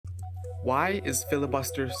Why is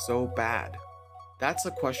Filibuster so bad? That's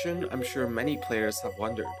a question I'm sure many players have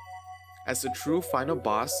wondered. As the true final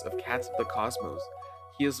boss of Cats of the Cosmos,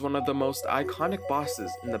 he is one of the most iconic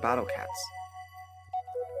bosses in the Battle Cats.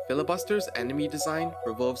 Filibuster's enemy design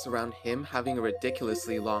revolves around him having a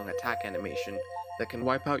ridiculously long attack animation that can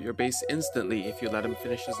wipe out your base instantly if you let him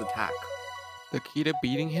finish his attack. The key to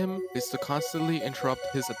beating him is to constantly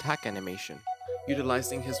interrupt his attack animation,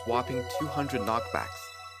 utilizing his whopping 200 knockbacks.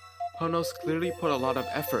 Ponos clearly put a lot of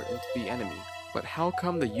effort into the enemy, but how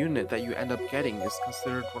come the unit that you end up getting is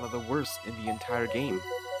considered one of the worst in the entire game?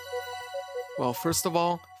 Well, first of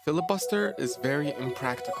all, Filibuster is very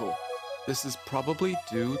impractical. This is probably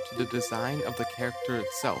due to the design of the character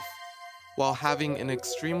itself. While having an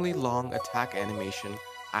extremely long attack animation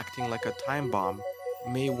acting like a time bomb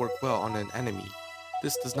may work well on an enemy,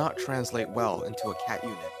 this does not translate well into a cat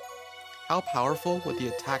unit. How powerful would the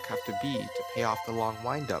attack have to be to pay off the long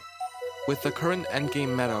windup? With the current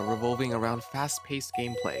endgame meta revolving around fast-paced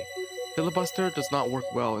gameplay, Filibuster does not work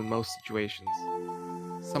well in most situations.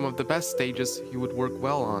 Some of the best stages he would work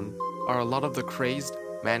well on are a lot of the crazed,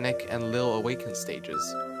 manic, and Lil Awakened stages,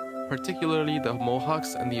 particularly the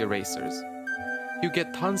Mohawks and the Erasers. You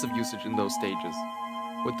get tons of usage in those stages.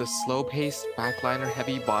 With the slow-paced,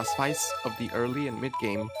 backliner-heavy boss fights of the early and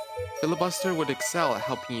mid-game, Filibuster would excel at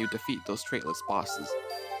helping you defeat those traitless bosses.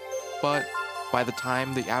 But by the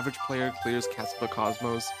time the average player clears Cats of the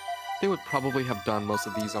Cosmos, they would probably have done most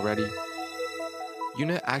of these already.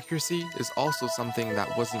 Unit accuracy is also something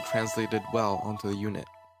that wasn't translated well onto the unit.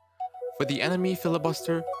 For the enemy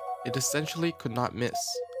Filibuster, it essentially could not miss.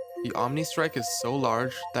 The Omni Strike is so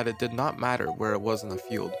large that it did not matter where it was in the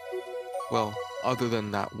field. Well, other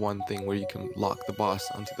than that one thing where you can lock the boss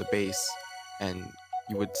onto the base and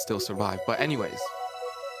you would still survive. But anyways,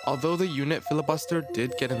 although the unit Filibuster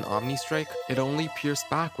did get an Omni Strike, it only pierced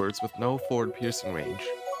backwards with no forward piercing range.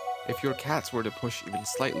 If your cats were to push even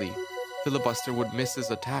slightly, Filibuster would miss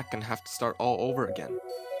his attack and have to start all over again.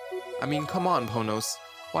 I mean, come on, Ponos,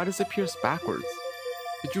 why does it pierce backwards?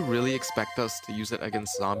 Did you really expect us to use it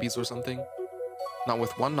against zombies or something? Not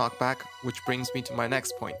with one knockback, which brings me to my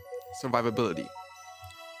next point, survivability.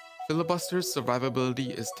 Filibuster's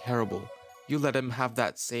survivability is terrible. You let him have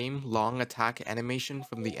that same long attack animation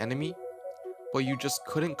from the enemy, but you just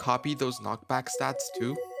couldn't copy those knockback stats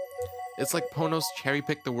too? It's like Ponos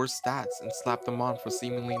cherry-picked the worst stats and slapped them on for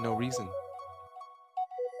seemingly no reason.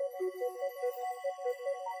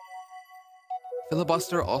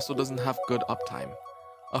 Filibuster also doesn't have good uptime.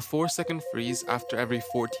 A 4-second freeze after every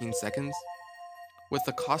 14 seconds? With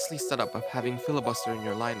the costly setup of having Filibuster in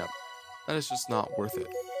your lineup, that is just not worth it.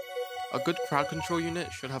 A good crowd control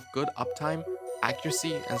unit should have good uptime,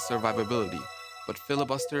 accuracy, and survivability, but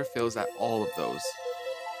Filibuster fails at all of those.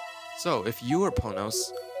 So, if you were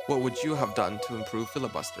Ponos, what would you have done to improve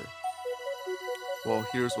Filibuster? Well,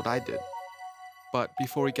 here's what I did. But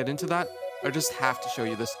before we get into that, I just have to show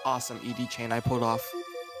you this awesome ED chain I pulled off.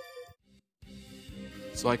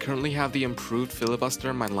 So I currently have the improved Filibuster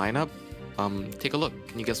in my lineup. Take a look.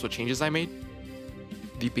 Can you guess what changes I made?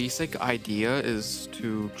 The basic idea is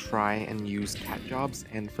to try and use cat jobs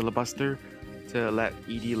and Filibuster to let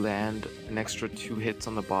ED land an extra 2 hits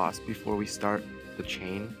on the boss before we start the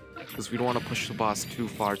chain, because we don't want to push the boss too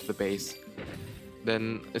far to the base.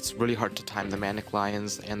 Then it's really hard to time the Manic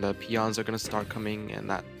Lions, and the peons are going to start coming, and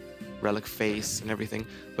that relic face and everything.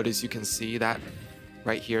 But as you can see, that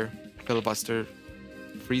right here, Filibuster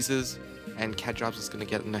freezes and cat jobs is going to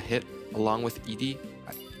get in a hit along with ED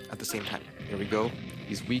at the same time. Here we go.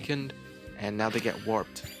 He's weakened, and now they get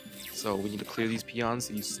warped. So we need to clear these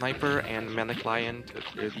peons. Use Sniper and Manic Lion to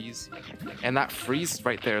clear these. And that freeze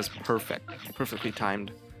right there is perfect. Perfectly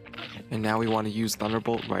timed. And now we want to use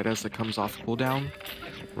Thunderbolt right as it comes off cooldown.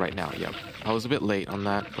 Right now, yep. I was a bit late on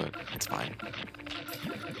that, but it's fine.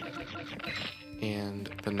 And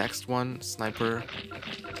the next one, Sniper,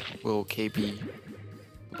 will KB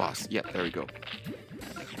the boss. Yep, there we go.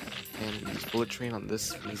 And use Bullet Train on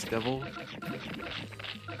this Freeze Devil.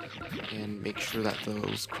 And make sure that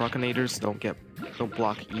those Croconators don't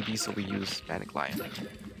block ED, so we use Manic Lion.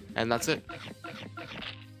 And that's it.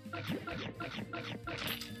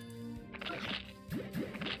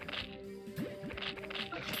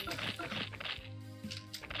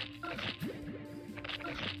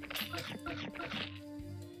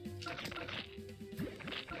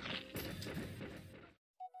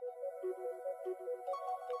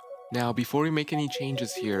 Now, before we make any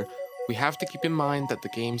changes here, we have to keep in mind that the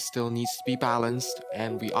game still needs to be balanced,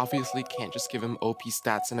 and we obviously can't just give him OP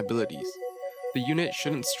stats and abilities. The unit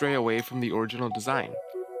shouldn't stray away from the original design.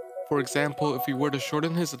 For example, if we were to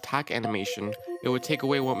shorten his attack animation, it would take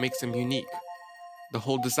away what makes him unique. The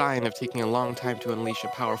whole design of taking a long time to unleash a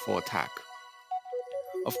powerful attack.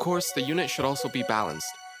 Of course, the unit should also be balanced,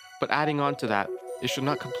 but adding on to that, it should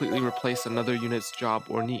not completely replace another unit's job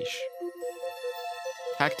or niche.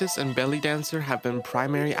 Cactus and Belly Dancer have been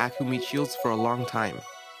primary Aku meat shields for a long time.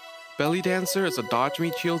 Belly Dancer is a dodge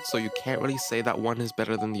meat shield, so you can't really say that one is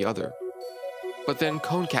better than the other. But then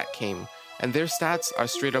Cone Cat came, and their stats are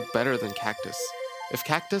straight up better than Cactus. If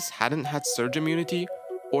Cactus hadn't had Surge immunity,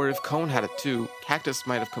 or if Cone had it too, Cactus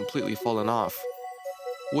might have completely fallen off.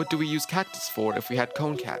 What do we use Cactus for if we had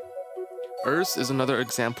Cone Cat? Earth is another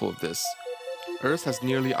example of this. Earth has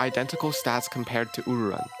nearly identical stats compared to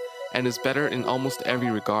Ururan, and is better in almost every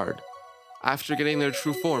regard. After getting their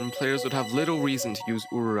true form, players would have little reason to use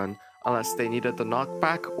Ururan unless they needed the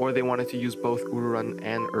knockback or they wanted to use both Ururan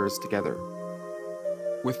and Earth together.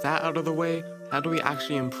 With that out of the way, how do we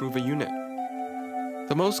actually improve a unit?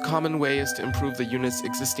 The most common way is to improve the unit's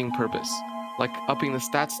existing purpose, like upping the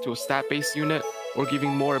stats to a stat-based unit or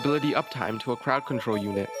giving more ability uptime to a crowd control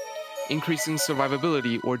unit. Increasing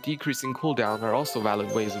survivability or decreasing cooldown are also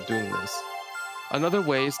valid ways of doing this. Another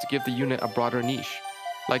way is to give the unit a broader niche,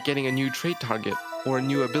 like getting a new trait target or a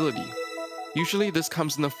new ability. Usually this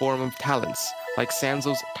comes in the form of talents, like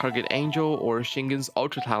Sanzo's Target Angel or Shingen's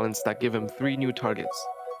Ultra Talents that give him 3 new targets.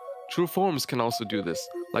 True forms can also do this,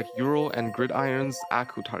 like Ural and Gridiron's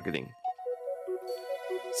Aku targeting.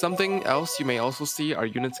 Something else you may also see are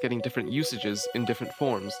units getting different usages in different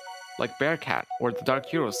forms, like Bearcat or the Dark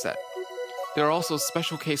Hero set. There are also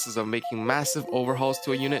special cases of making massive overhauls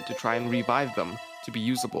to a unit to try and revive them to be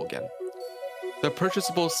usable again. The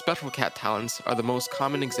purchasable Spectral Cat talents are the most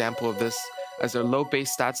common example of this, as their low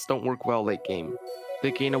base stats don't work well late game.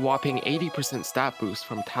 They gain a whopping 80% stat boost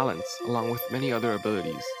from talents, along with many other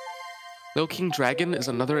abilities. Lil King Dragon is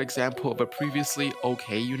another example of a previously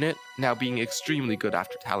okay unit, now being extremely good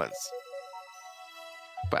after talents.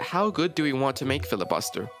 But how good do we want to make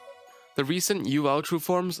Filibuster? The recent UL true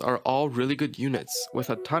forms are all really good units, with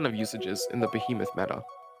a ton of usages in the Behemoth meta.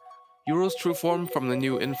 Euro's true form from the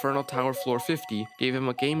new Infernal Tower Floor 50 gave him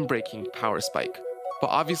a game-breaking power spike, but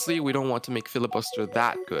obviously we don't want to make Filibuster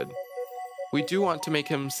that good. We do want to make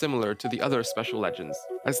him similar to the other special legends,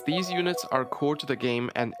 as these units are core to the game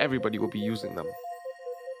and everybody will be using them.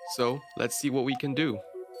 So let's see what we can do.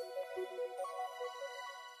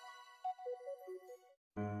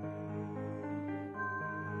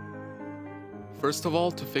 First of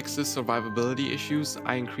all, to fix his survivability issues,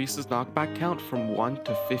 I increased his knockback count from 1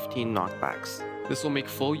 to 15 knockbacks. This will make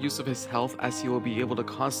full use of his health as he will be able to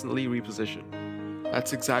constantly reposition.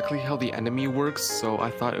 That's exactly how the enemy works, so I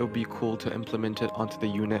thought it would be cool to implement it onto the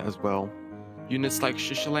unit as well. Units like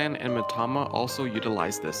Shishilan and Mitama also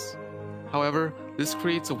utilize this. However, this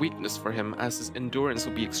creates a weakness for him as his endurance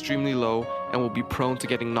will be extremely low and will be prone to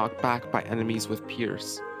getting knocked back by enemies with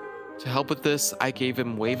Pierce. To help with this, I gave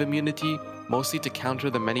him wave immunity, mostly to counter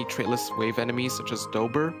the many traitless wave enemies such as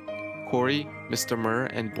Dober, Corey, Mr. Murr,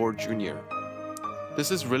 and Boar Jr.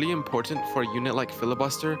 This is really important for a unit like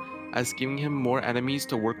Filibuster, as giving him more enemies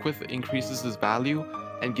to work with increases his value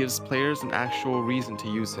and gives players an actual reason to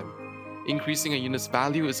use him. Increasing a unit's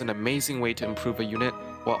value is an amazing way to improve a unit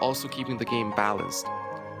while also keeping the game balanced.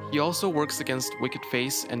 He also works against Wicked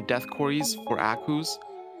Face and Death Quarries for Akus,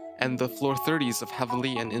 and the floor 30s of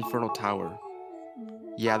Heavenly and Infernal Tower.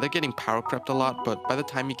 Yeah, they're getting power crept a lot, but by the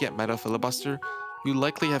time you get Metafilibuster, you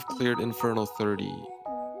likely have cleared Infernal 30.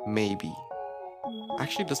 Maybe.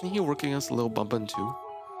 Actually, doesn't he work against Lil Bumpin too?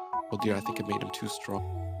 Oh dear, I think it made him too strong.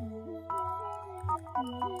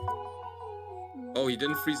 Oh, he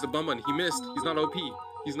didn't freeze the Bumpin. He missed. He's not OP.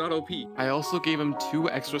 He's not OP. I also gave him 2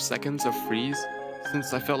 extra seconds of freeze,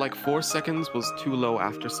 since I felt like 4 seconds was too low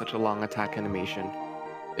after such a long attack animation.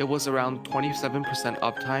 It was around 27%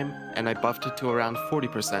 uptime, and I buffed it to around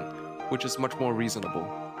 40%, which is much more reasonable.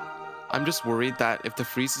 I'm just worried that if the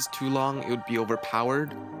freeze is too long, it would be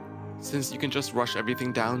overpowered, since you can just rush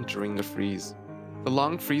everything down during the freeze. The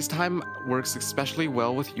long freeze time works especially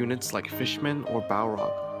well with units like Fishman or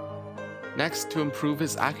Balrog. Next, to improve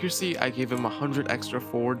his accuracy, I gave him 100 extra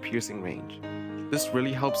forward piercing range. This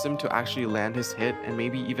really helps him to actually land his hit and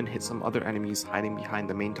maybe even hit some other enemies hiding behind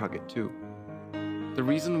the main target too. The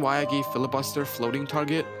reason why I gave Filibuster floating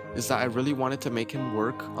target is that I really wanted to make him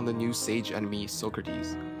work on the new Sage enemy,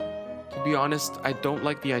 Socrates. To be honest, I don't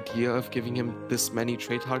like the idea of giving him this many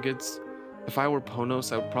trait targets. If I were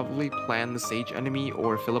Ponos, I would probably plan the Sage enemy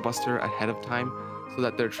or Filibuster ahead of time so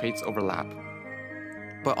that their traits overlap.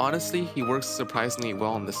 But honestly, he works surprisingly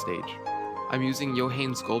well on this stage. I'm using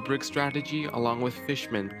Yohane's Goldbrick strategy along with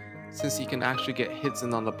Fishman since he can actually get hits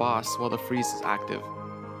in on the boss while the freeze is active.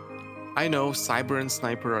 I know Cyber and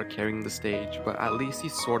Sniper are carrying the stage, but at least he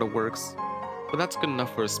sorta works, but that's good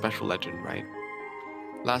enough for a special legend, right?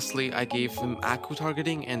 Lastly, I gave him Aku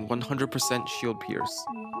targeting and 100% shield pierce.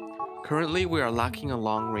 Currently, we are lacking a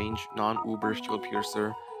long-range, non-uber shield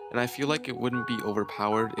piercer, and I feel like it wouldn't be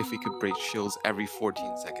overpowered if we could break shields every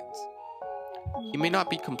 14 seconds. He may not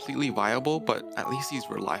be completely viable, but at least he's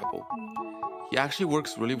reliable. He actually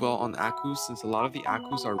works really well on Akus since a lot of the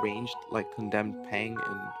Akus are ranged like Condemned Pang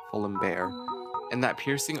and Fallen Bear, and that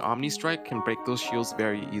piercing Omni Strike can break those shields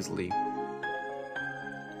very easily.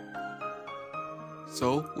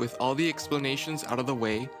 So, with all the explanations out of the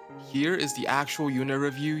way, here is the actual unit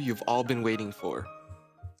review you've all been waiting for.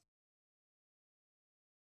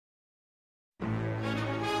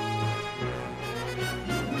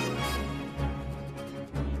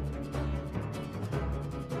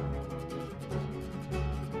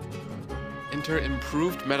 Enter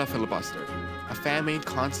Improved Metafilibuster, a fan-made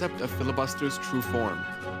concept of Filibuster's true form.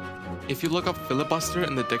 If you look up Filibuster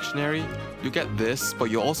in the dictionary, you get this,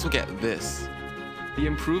 but you also get this. The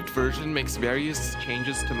improved version makes various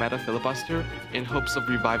changes to Metafilibuster in hopes of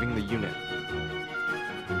reviving the unit.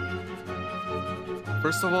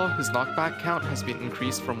 First of all, his knockback count has been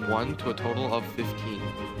increased from 1 to a total of 15.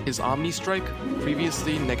 His Omni Strike,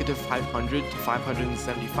 previously -500 to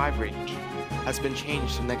 575 range, has been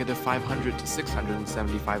changed to -500 to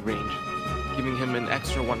 675 range, giving him an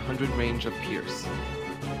extra 100 range of pierce.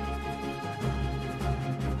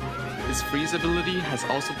 His freeze ability has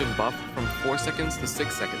also been buffed from 4 seconds to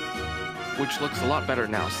 6 seconds, which looks a lot better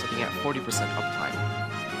now, sitting at 40% uptime.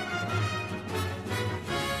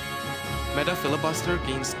 Metafilibuster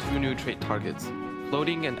gains 2 new trait targets,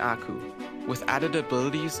 Floating and Aku, with added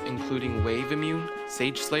abilities including Wave Immune,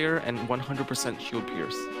 Sage Slayer, and 100% Shield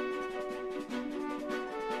Pierce.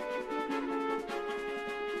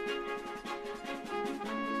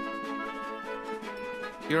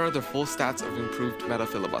 Here are the full stats of improved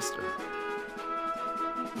Metafilibuster.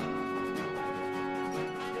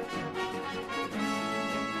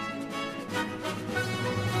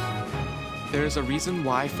 There is a reason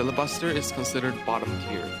why Filibuster is considered bottom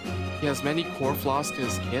tier. He has many core flaws to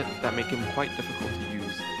his kit that make him quite difficult to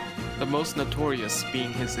use. The most notorious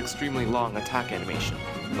being his extremely long attack animation,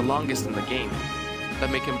 the longest in the game,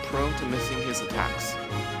 that make him prone to missing his attacks.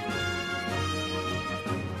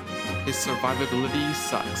 His survivability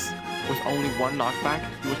sucks. With only 1 knockback,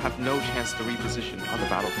 he would have no chance to reposition on the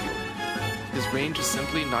battlefield. His range is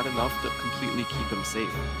simply not enough to completely keep him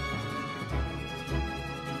safe.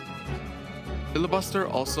 Filibuster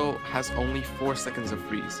also has only 4 seconds of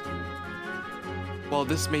freeze. While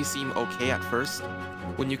this may seem okay at first,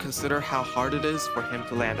 when you consider how hard it is for him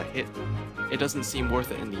to land a hit, it doesn't seem worth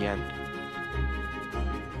it in the end.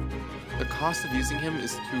 The cost of using him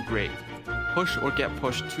is too great. Push or get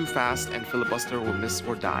pushed too fast and Filibuster will miss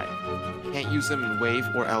or die. Can't use him in wave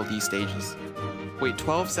or LD stages. Wait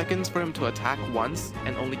 12 seconds for him to attack once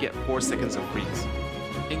and only get 4 seconds of freeze.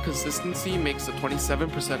 Inconsistency makes the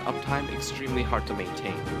 27% uptime extremely hard to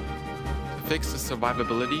maintain. To fix his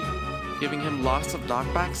survivability, giving him lots of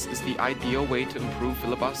knockbacks is the ideal way to improve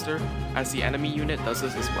Filibuster, as the enemy unit does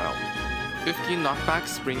this as well. 15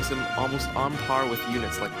 knockbacks brings him almost on par with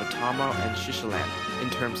units like Matama and Shishiland in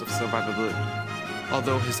terms of survivability,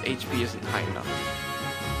 although his HP isn't high enough.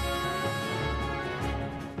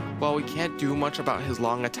 While we can't do much about his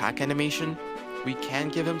long attack animation, we can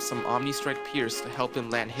give him some Omni Strike Pierce to help him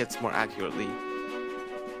land hits more accurately.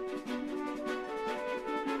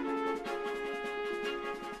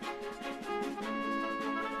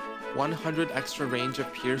 "100 extra range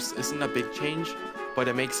of Pierce isn't a big change, but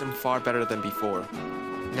it makes him far better than before.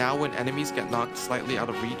 Now when enemies get knocked slightly out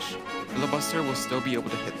of reach, Filibuster will still be able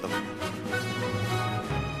to hit them.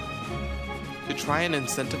 To try and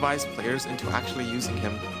incentivize players into actually using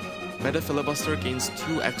him, Metafilibuster gains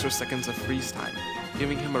 2 extra seconds of freeze time,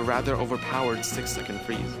 giving him a rather overpowered 6-second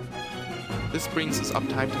freeze. This brings his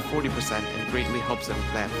uptime to 40% and greatly helps him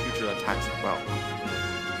land future attacks as well.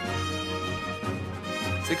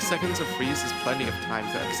 6 seconds of freeze is plenty of time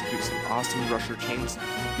to execute some awesome rusher chains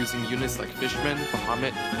using units like Fishman,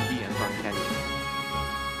 Bahamut, Gusty, and Dark Canyon.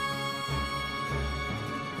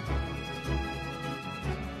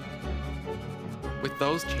 With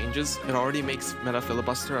those changes, it already makes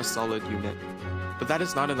Metafilibuster a solid unit, but that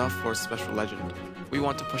is not enough for a special legend. We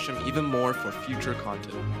want to push him even more for future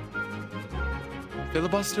content.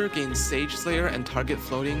 Filibuster gains Sage Slayer and target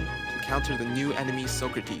floating to counter the new enemy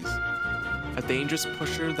Socrates, a dangerous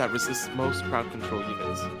pusher that resists most crowd control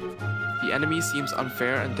units. The enemy seems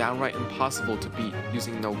unfair and downright impossible to beat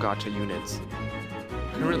using no gacha units.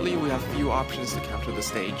 Currently, we have few options to counter the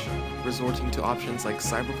stage, resorting to options like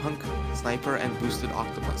Cyberpunk, Sniper, and Boosted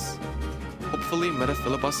Octopus. Hopefully,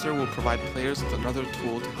 Metafilibuster will provide players with another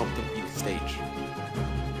tool to help them beat the stage.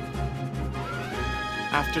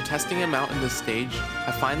 After testing him out in this stage,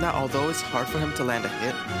 I find that although it's hard for him to land a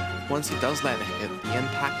hit, once he does land a hit, the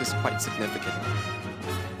impact is quite significant.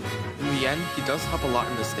 In the end, he does help a lot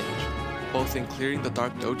in this stage, both in clearing the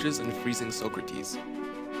dark doges and freezing Socrates.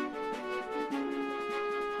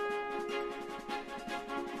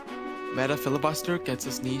 Metafilibuster gets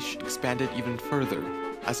his niche expanded even further,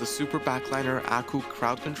 as a super backliner Aku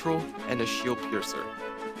crowd control and a shield piercer.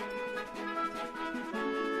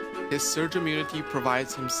 His surge immunity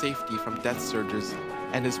provides him safety from death surges,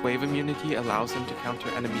 and his wave immunity allows him to counter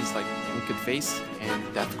enemies like Wicked Face and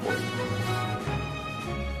Deathcore.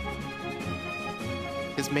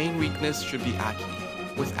 His main weakness should be Aki.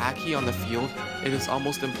 With Aki on the field, it is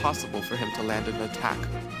almost impossible for him to land an attack,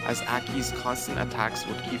 as Aki's constant attacks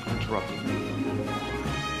would keep interrupting him.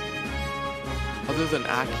 Other than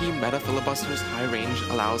Aki, Metafilibuster's high range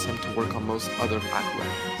allows him to work on most other Aku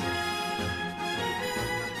enemies.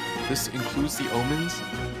 This includes the Omens,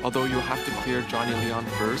 although you'll have to clear Johnny Leon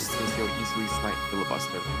first since he'll easily snipe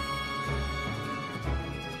Filibuster.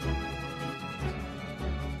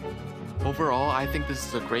 Overall, I think this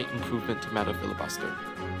is a great improvement to Metafilibuster.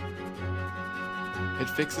 It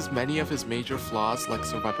fixes many of his major flaws like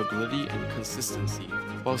survivability and consistency,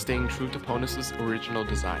 while staying true to Ponus' original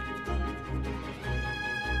design.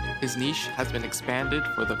 His niche has been expanded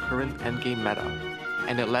for the current endgame meta,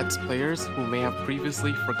 and it lets players who may have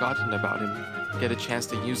previously forgotten about him get a chance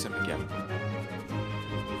to use him again.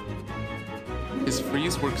 His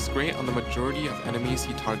freeze works great on the majority of enemies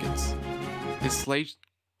he targets. His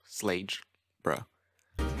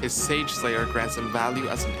His Sage Slayer grants him value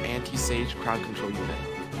as an anti-Sage crowd control unit.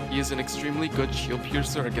 He is an extremely good shield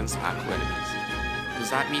piercer against Aku enemies. Does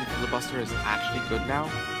that mean Filibuster is actually good now?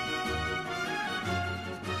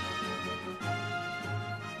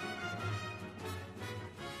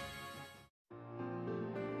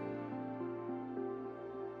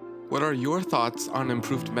 What are your thoughts on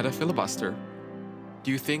improved Metafilibuster?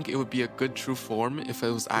 Do you think it would be a good true form if it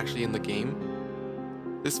was actually in the game?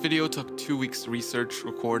 This video took 2 weeks to research,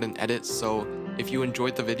 record, and edit, so if you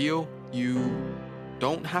enjoyed the video, you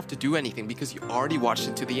don't have to do anything because you already watched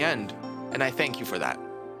it to the end, and I thank you for that.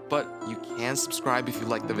 But you can subscribe if you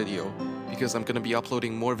liked the video, because I'm going to be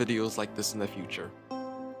uploading more videos like this in the future.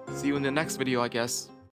 See you in the next video, I guess.